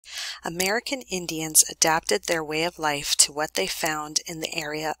American Indians adapted their way of life to what they found in the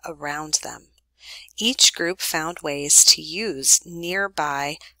area around them. Each group found ways to use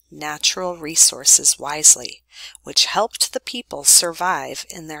nearby natural resources wisely, which helped the people survive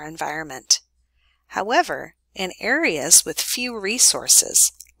in their environment. However, in areas with few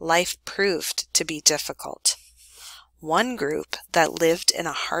resources, life proved to be difficult. One group that lived in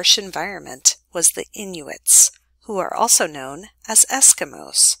a harsh environment was the Inuits, who are also known as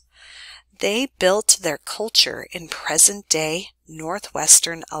Eskimos. They built their culture in present-day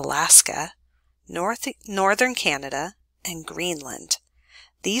northwestern Alaska, northern Canada, and Greenland.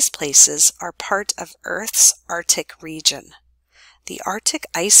 These places are part of Earth's Arctic region. The Arctic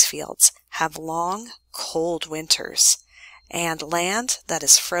ice fields have long, cold winters and land that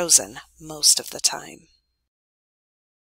is frozen most of the time.